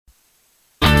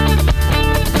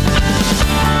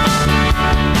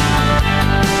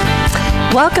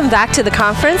Welcome back to the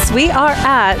conference. We are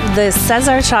at the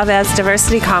Cesar Chavez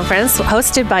Diversity Conference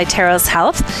hosted by Terros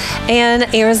Health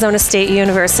and Arizona State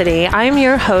University. I'm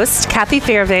your host, Kathy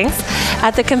Fairbanks,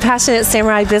 at the Compassionate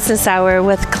Samurai Business Hour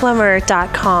with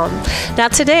Clemmer.com. Now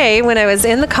today, when I was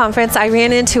in the conference, I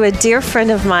ran into a dear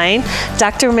friend of mine,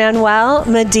 Dr. Manuel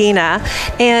Medina.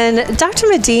 And Dr.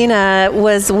 Medina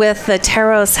was with the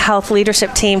Terros Health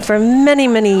leadership team for many,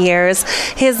 many years.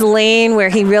 His lane where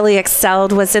he really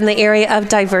excelled was in the area of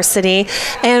diversity.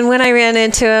 And when I ran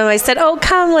into him, I said, oh,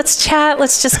 come, let's chat.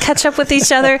 Let's just catch up with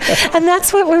each other. And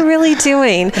that's what we're really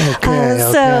doing.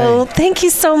 So thank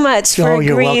you so much for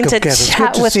agreeing to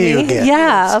chat with me.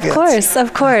 Yeah, of course.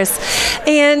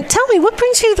 And tell me, what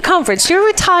brings you to the conference? You're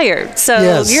retired,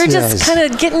 so you're just kind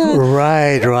of getting...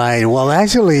 Right. Well,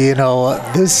 actually,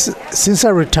 since I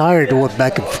retired,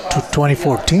 back in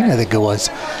 2014, I think it was,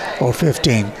 or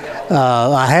 15,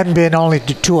 I hadn't been only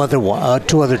to two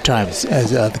other times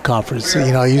at the conference.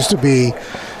 I used to be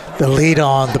the lead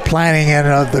on the planning end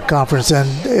of the conference, and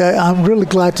I'm really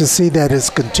glad to see that it's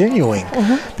continuing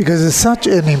because it's such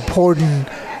an important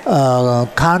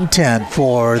content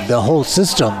for the whole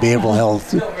system, behavioral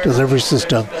health delivery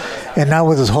system, and now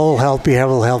with this whole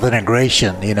behavioral health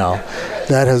integration,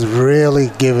 that has really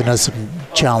given us some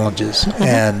challenges.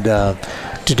 And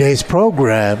today's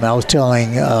program, I was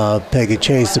telling Peggy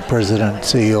Chase, the president and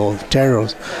CEO of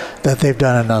Terros, that they've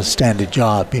done an outstanding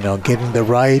job, getting the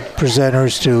right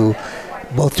presenters to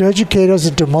both to educate us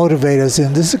and to motivate us.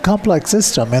 And this is a complex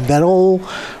system, and that whole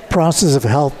process of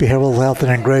behavioral health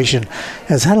integration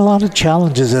has had a lot of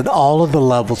challenges at all of the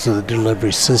levels of the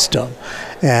delivery system.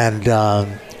 And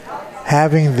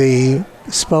having the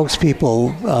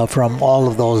spokespeople from all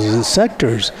of those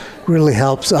sectors really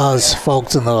helps us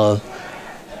folks in the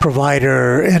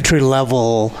provider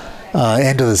entry-level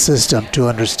end of the system to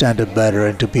understand it better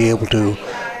and to be able to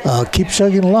keep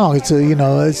chugging along. It's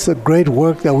a great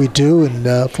work that we do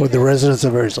and for the residents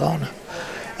of Arizona.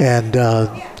 And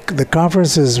the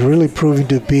conference is really proving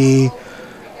to be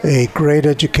a great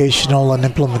educational and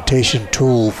implementation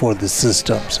tool for the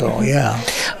system. So, yeah.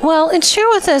 Well, and share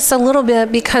with us a little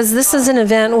bit, because this is an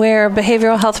event where a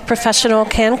behavioral health professional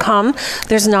can come.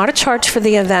 There's not a charge for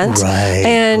the event.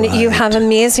 You have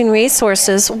amazing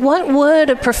resources. What would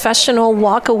a professional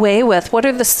walk away with? What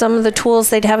are some of the tools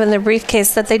they'd have in their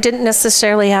briefcase that they didn't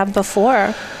necessarily have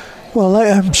before? Well,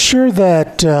 I'm sure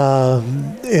that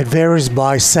it varies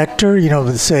by sector.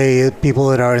 Say people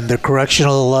that are in the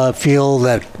correctional field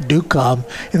that do come.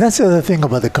 And that's the other thing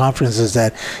about the conference is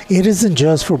that it isn't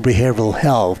just for behavioral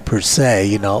health per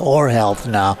se, or health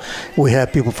now. We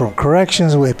have people from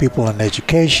corrections, we have people in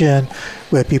education,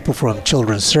 we have people from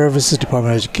Children's Services,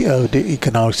 Department of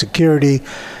Economic Security.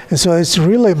 And so it's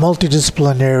really a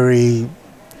multidisciplinary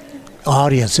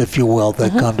audience, if you will,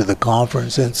 that come to the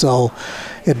conference. And so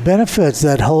it benefits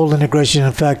that whole integration.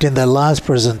 In fact, in the last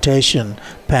presentation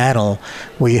panel,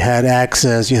 we had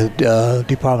Access, you had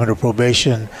Department of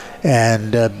Probation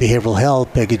and Behavioral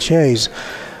Health, Peggy Chase.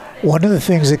 One of the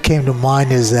things that came to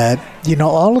mind is that,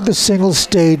 all of the single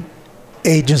state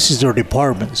agencies or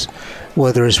departments,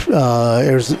 whether it's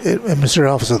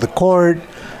Administrative Office of the Court,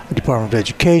 Department of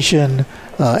Education,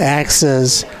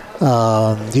 Access,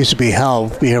 used to be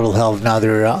behavioral health, now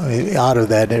they're out of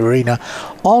that arena,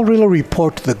 all really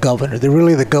report to the governor. They're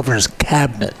really the governor's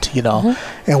cabinet,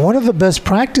 And one of the best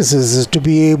practices is to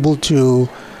be able to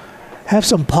have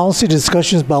some policy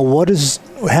discussions about what is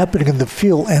happening in the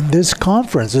field. And this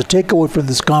conference, the takeaway from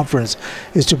this conference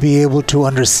is to be able to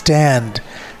understand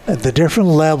the different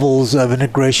levels of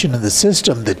integration in the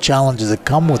system, the challenges that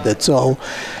come with it. So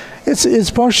it's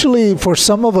partially, for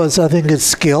some of us, I think it's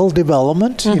skill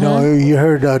development. You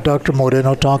heard Dr.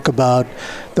 Moreno talk about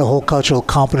the whole cultural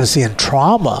competency and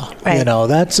trauma. Right.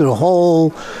 That's a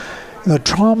whole...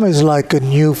 trauma is like a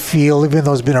new field, even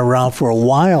though it's been around for a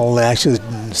while. Actually,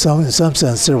 in some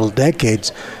sense, several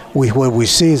decades. What we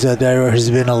see is that there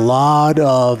has been a lot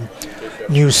of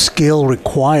new skill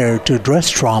required to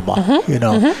address trauma.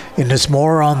 And it's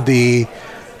more on the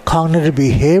cognitive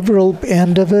behavioral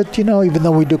end of it, even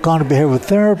though we do cognitive behavioral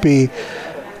therapy,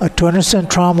 to understand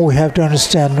trauma, we have to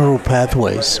understand neural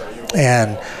pathways.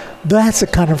 And that's the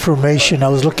kind of information. I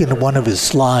was looking at one of his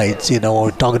slides,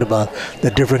 we're talking about the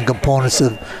different components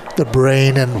of the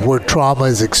brain and where trauma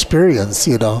is experienced,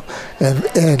 and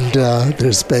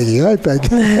there's Peggy, hi Peggy,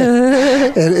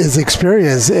 and is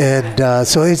experienced. And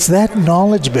so it's that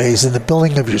knowledge base and the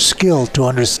building of your skill to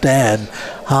understand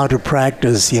how to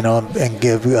practice, and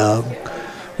give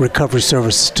recovery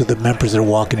services to the members that are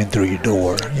walking in through your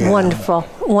door. Wonderful.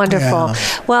 Yeah.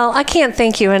 Well, I can't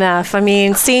thank you enough. I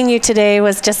mean, seeing you today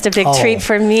was just a big treat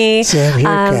for me. Same here,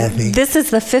 Kathy. This is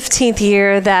the 15th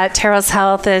year that Terros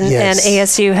Health and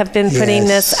ASU have been putting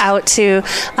this out to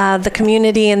the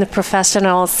community and the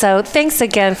professionals. So thanks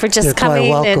again for just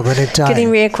coming and getting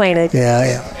reacquainted.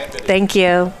 Yeah. Thank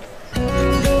you.